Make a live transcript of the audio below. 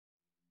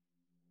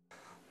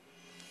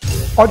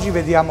Oggi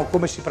vediamo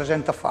come si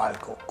presenta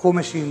FALKO,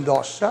 come si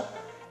indossa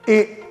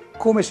e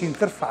come si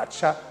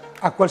interfaccia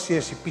a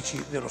qualsiasi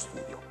PC dello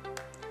studio.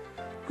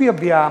 Qui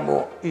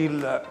abbiamo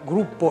il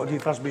gruppo di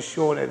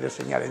trasmissione del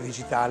segnale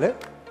digitale,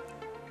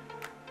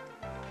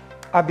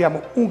 abbiamo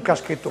un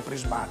caschetto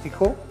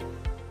prismatico,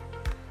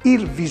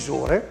 il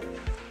visore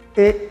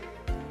e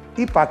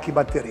i pacchi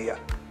batteria.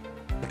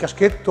 Il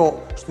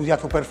caschetto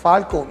studiato per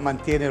FALKO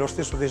mantiene lo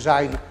stesso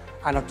design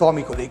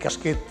anatomico dei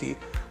caschetti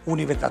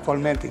universali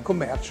attualmente in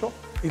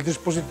commercio. Il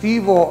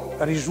dispositivo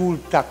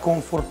risulta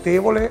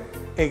confortevole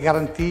e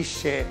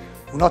garantisce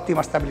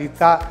un'ottima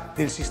stabilità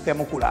del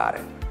sistema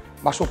oculare,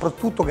 ma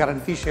soprattutto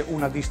garantisce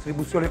una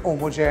distribuzione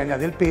omogenea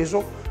del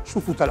peso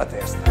su tutta la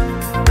testa.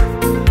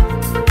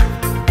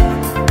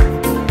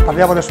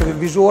 Parliamo adesso del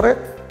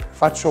visore,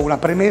 faccio una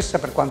premessa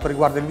per quanto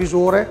riguarda il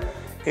visore,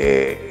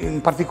 e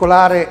in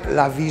particolare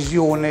la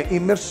visione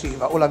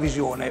immersiva o la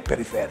visione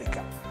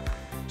periferica.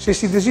 Se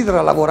si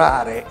desidera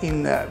lavorare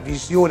in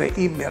visione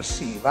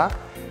immersiva,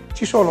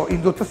 ci sono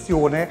in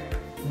dotazione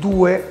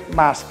due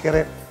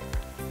maschere.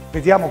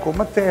 Vediamo con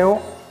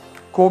Matteo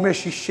come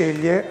si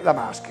sceglie la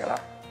maschera.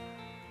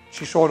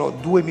 Ci sono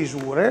due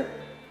misure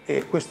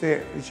e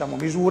queste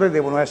misure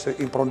devono essere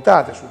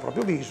improntate sul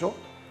proprio viso.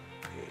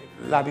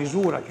 La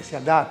misura che si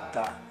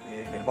adatta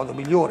nel modo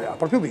migliore al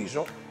proprio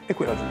viso è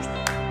quella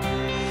giusta.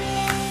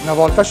 Una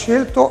volta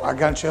scelto,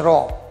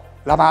 aggancerò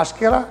la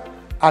maschera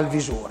al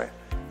visore.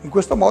 In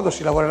questo modo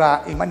si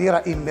lavorerà in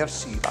maniera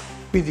immersiva,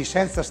 quindi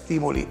senza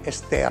stimoli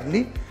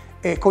esterni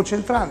e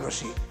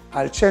concentrandosi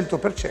al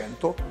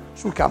 100%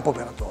 sul campo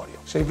operatorio.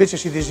 Se invece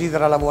si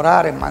desidera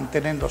lavorare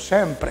mantenendo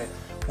sempre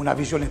una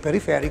visione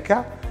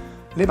periferica,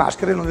 le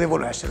maschere non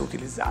devono essere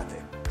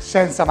utilizzate.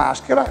 Senza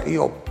maschera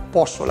io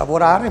posso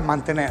lavorare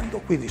mantenendo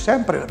quindi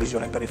sempre la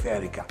visione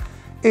periferica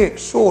e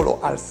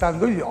solo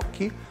alzando gli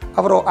occhi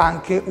avrò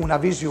anche una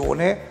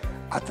visione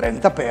a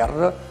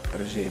 30x, per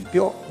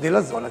esempio,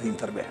 della zona di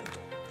intervento.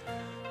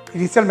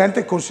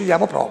 Inizialmente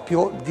consigliamo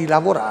proprio di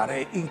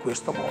lavorare in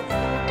questo modo.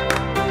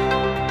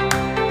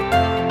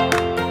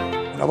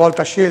 Una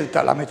volta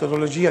scelta la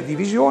metodologia di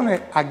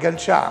visione,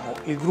 agganciamo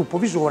il gruppo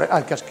visore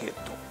al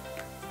caschetto.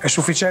 È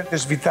sufficiente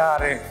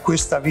svitare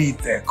questa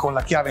vite con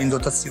la chiave in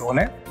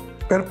dotazione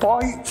per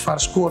poi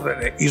far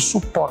scorrere il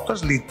supporto a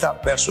slitta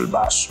verso il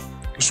basso.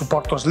 Il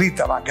supporto a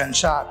slitta va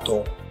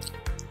agganciato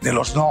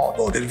nello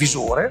snodo del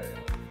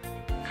visore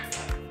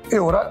e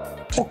ora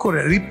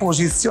occorre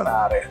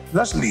riposizionare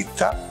la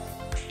slitta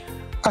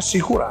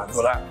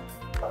assicurandola,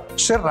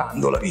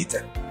 serrando la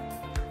vite.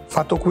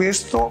 Fatto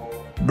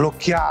questo,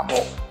 blocchiamo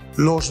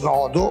lo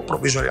snodo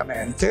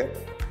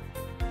provvisoriamente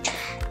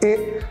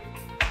e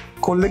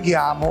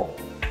colleghiamo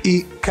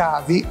i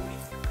cavi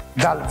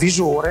dal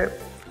visore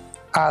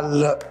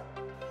al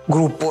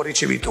gruppo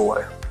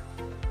ricevitore.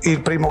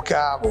 Il primo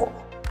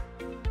cavo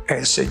è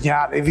il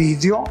segnale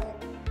video,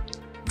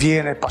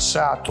 viene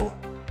passato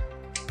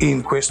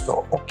in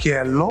questo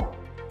occhiello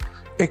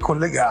e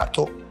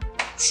collegato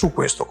su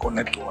questo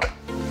connettore.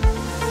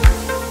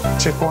 Il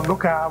secondo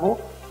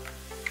cavo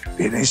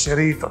viene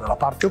inserito dalla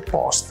parte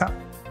opposta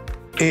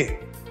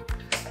e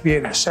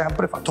viene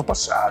sempre fatto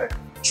passare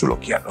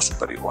sull'occhiello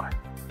superiore.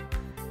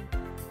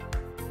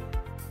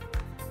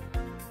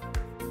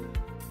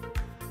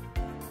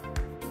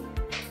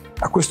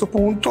 A questo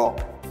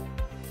punto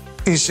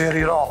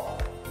inserirò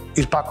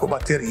il pacco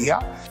batteria,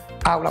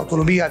 ha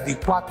un'autonomia di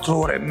 4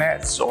 ore e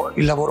mezzo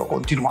il lavoro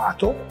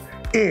continuato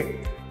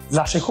e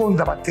la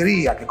seconda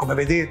batteria, che come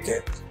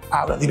vedete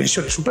ha una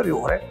dimensione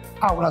superiore,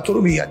 ha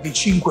un'autonomia di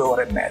 5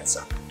 ore e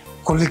mezza.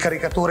 Con il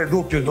caricatore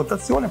doppio in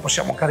dotazione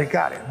possiamo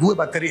caricare 2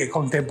 batterie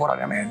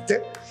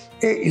contemporaneamente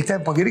e il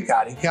tempo di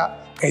ricarica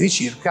è di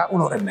circa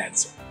 1 ora e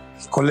mezza.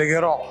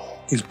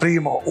 Collegherò il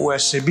primo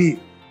USB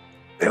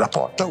della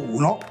porta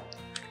 1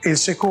 e il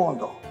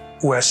secondo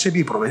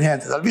USB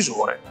proveniente dal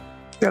visore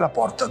della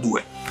porta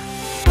 2.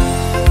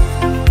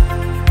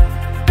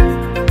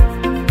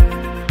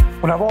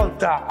 Una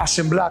volta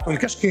assemblato il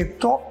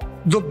caschetto,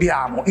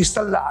 dobbiamo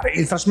installare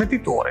il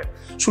trasmettitore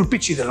sul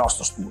PC del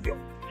nostro studio.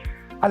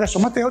 Adesso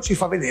Matteo ci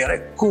fa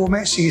vedere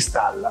come si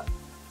installa.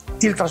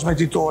 Il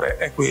trasmettitore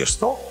è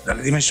questo,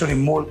 dalle dimensioni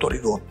molto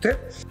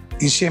ridotte.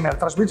 Insieme al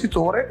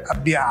trasmettitore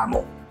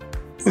abbiamo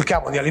il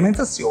cavo di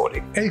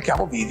alimentazione e il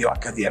cavo video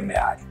HDMI.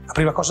 La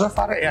prima cosa da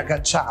fare è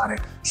agganciare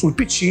sul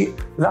PC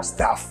la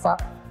staffa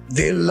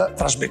del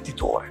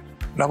trasmettitore.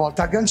 Una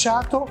volta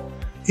agganciato,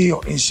 io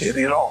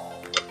inserirò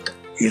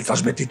il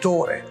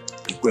trasmettitore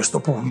in questo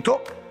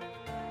punto,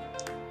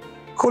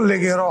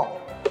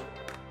 collegherò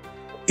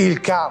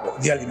il cavo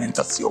di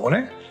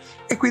alimentazione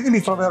e quindi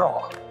mi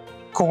troverò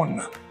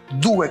con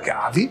 2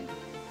 cavi,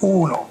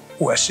 uno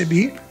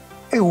USB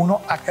e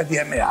uno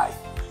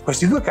HDMI.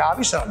 Questi 2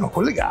 cavi saranno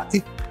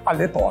collegati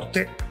alle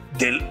porte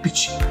del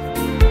PC.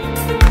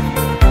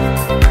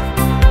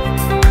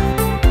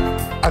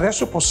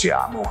 Adesso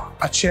possiamo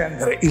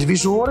accendere il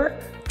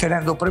visore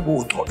tenendo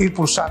premuto il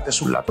pulsante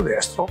sul lato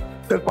destro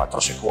per 4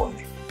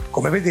 secondi.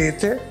 Come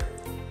vedete,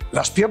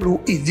 la spia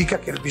blu indica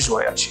che il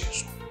visore è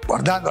acceso.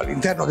 Guardando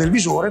all'interno del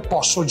visore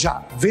posso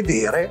già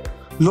vedere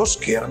lo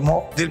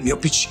schermo del mio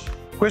PC.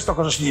 Questo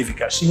cosa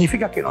significa?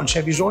 Significa che non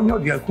c'è bisogno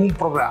di alcun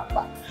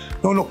programma,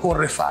 non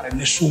occorre fare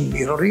nessun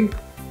mirroring,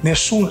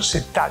 nessun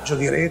settaggio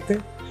di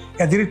rete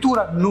e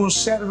addirittura non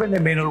serve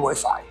nemmeno il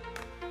wifi.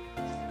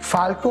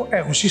 FALKO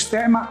è un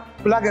sistema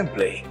plug and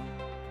play.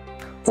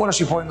 Ora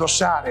si può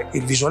indossare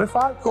il visore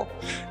FALKO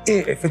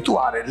e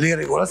effettuare le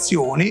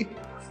regolazioni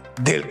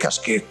del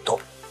caschetto.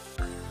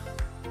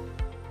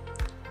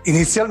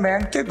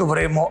 Inizialmente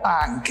dovremo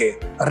anche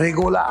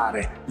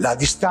regolare la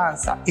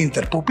distanza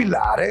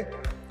interpupillare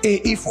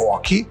e i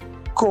fuochi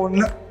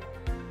con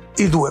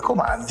i due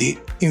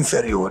comandi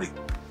inferiori.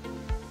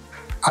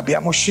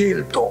 Abbiamo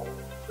scelto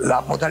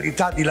la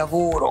modalità di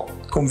lavoro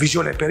con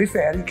visione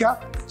periferica.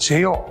 Se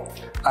io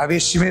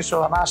avessi messo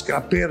la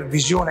maschera per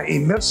visione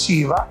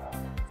immersiva,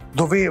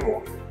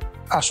 dovevo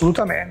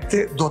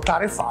assolutamente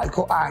dotare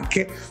FALKO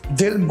anche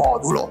del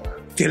modulo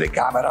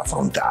telecamera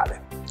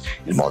frontale.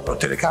 Il modulo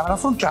telecamera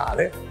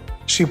frontale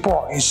si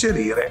può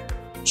inserire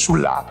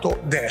sul lato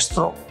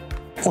destro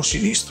o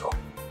sinistro.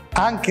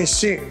 Anche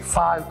se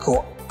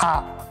FALKO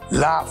ha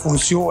la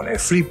funzione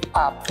flip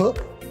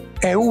up,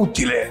 è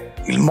utile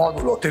il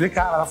modulo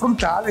telecamera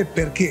frontale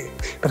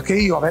perché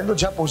io, avendo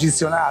già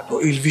posizionato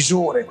il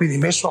visore, quindi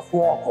messo a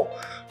fuoco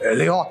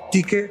le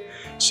ottiche,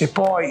 se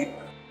poi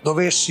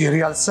dovessi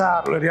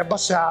rialzarlo e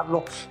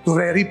riabbassarlo,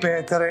 dovrei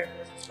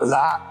ripetere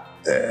la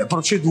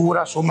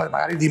procedura, insomma,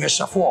 magari di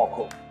messa a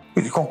fuoco.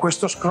 Quindi con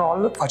questo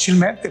scroll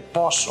facilmente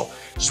posso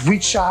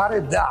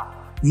switchare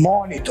da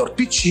monitor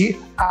PC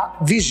a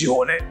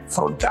visione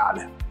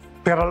frontale.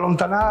 Per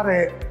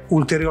allontanare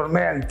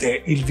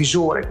ulteriormente il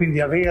visore, quindi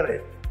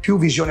avere più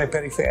visione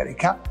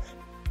periferica,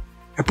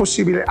 è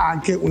possibile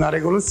anche una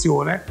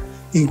regolazione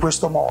in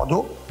questo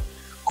modo.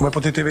 Come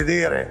potete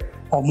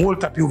vedere, ho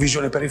molta più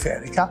visione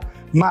periferica,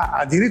 ma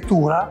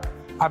addirittura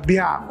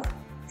abbiamo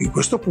in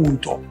questo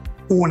punto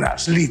una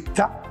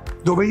slitta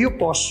dove io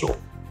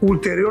posso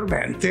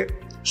ulteriormente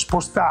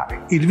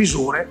spostare il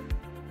visore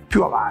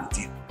più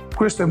avanti.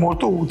 Questo è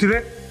molto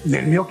utile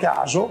nel mio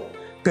caso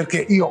perché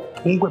io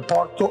comunque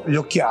porto gli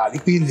occhiali,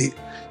 quindi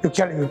gli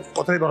occhiali mi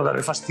potrebbero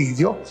dare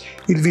fastidio.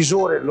 Il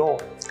visore lo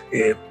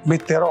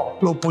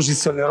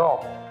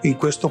posizionerò in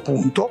questo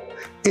punto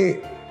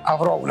e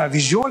avrò una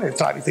visione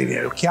tramite i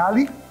miei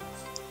occhiali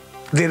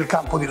del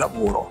campo di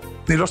lavoro.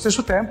 Nello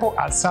stesso tempo,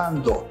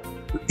 alzando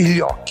gli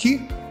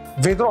occhi,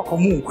 vedrò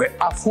comunque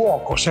a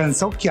fuoco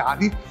senza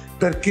occhiali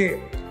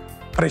perché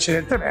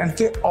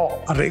precedentemente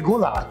ho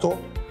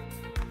regolato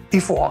i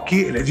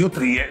fuochi e le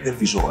diotrie del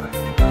visore.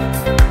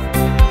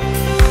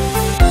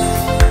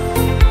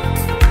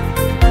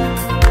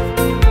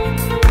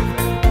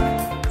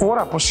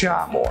 Ora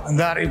possiamo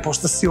andare in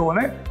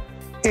impostazione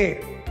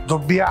e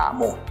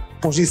dobbiamo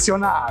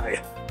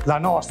posizionare la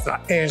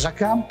nostra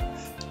ESACAM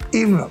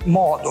in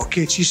modo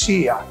che ci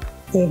sia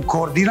un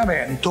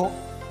coordinamento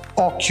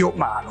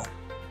occhio-mano.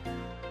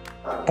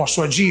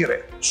 Posso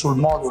agire sul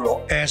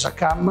modulo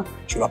ESACAM,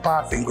 sulla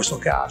parte in questo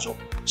caso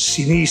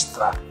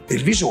sinistra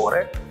del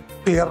visore,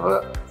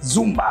 per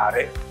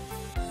zoomare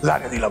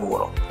l'area di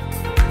lavoro.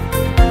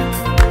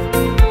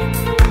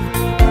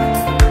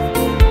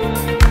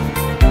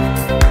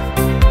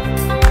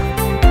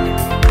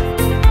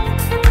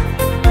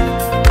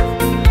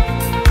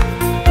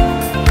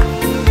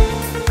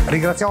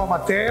 Ringraziamo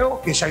Matteo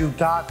che ci ha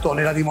aiutato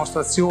nella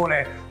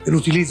dimostrazione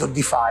dell'utilizzo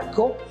di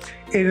FALKO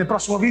e nel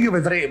prossimo video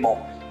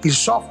vedremo il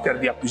software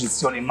di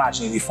acquisizione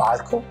immagini di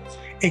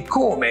FALKO e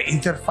come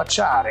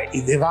interfacciare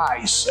i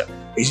device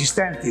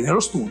esistenti nello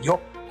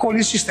studio con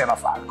il sistema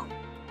FALKO.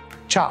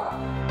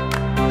 Ciao!